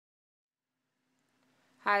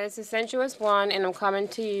Hi, this is Sensuous One, and I'm coming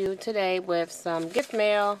to you today with some gift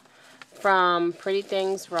mail from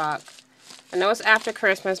Prettythingsrock. I know it's after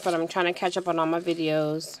Christmas, but I'm trying to catch up on all my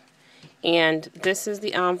videos. And this is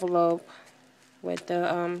the envelope with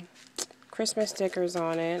the Christmas stickers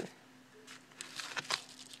on it,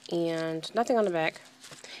 and nothing on the back.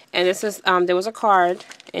 And this is there was a card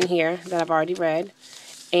in here that I've already read,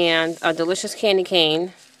 and a delicious candy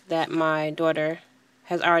cane that my daughter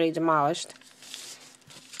has already demolished.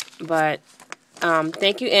 But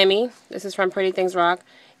thank you, EMMIE. This is from Prettythingsrock,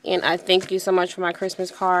 and I thank you so much for my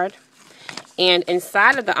Christmas card. And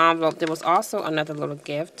inside of the envelope, there was also another little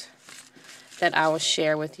gift that I will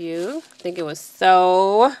share with you. I think it was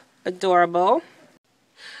so adorable.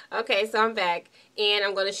 Okay, so I'm back, and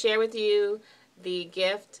I'm going to share with you the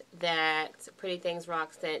gift that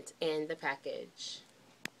Prettythingsrock sent in the package.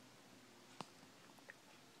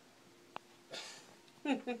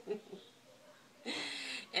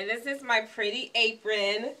 And this is my pretty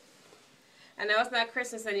apron. I know it's not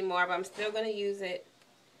Christmas anymore, but I'm still going to use it.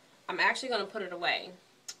 I'm actually going to put it away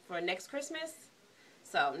for next Christmas.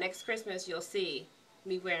 So next Christmas you'll see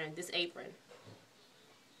me wearing this apron.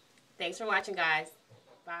 Thanks for watching, guys.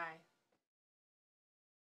 Bye.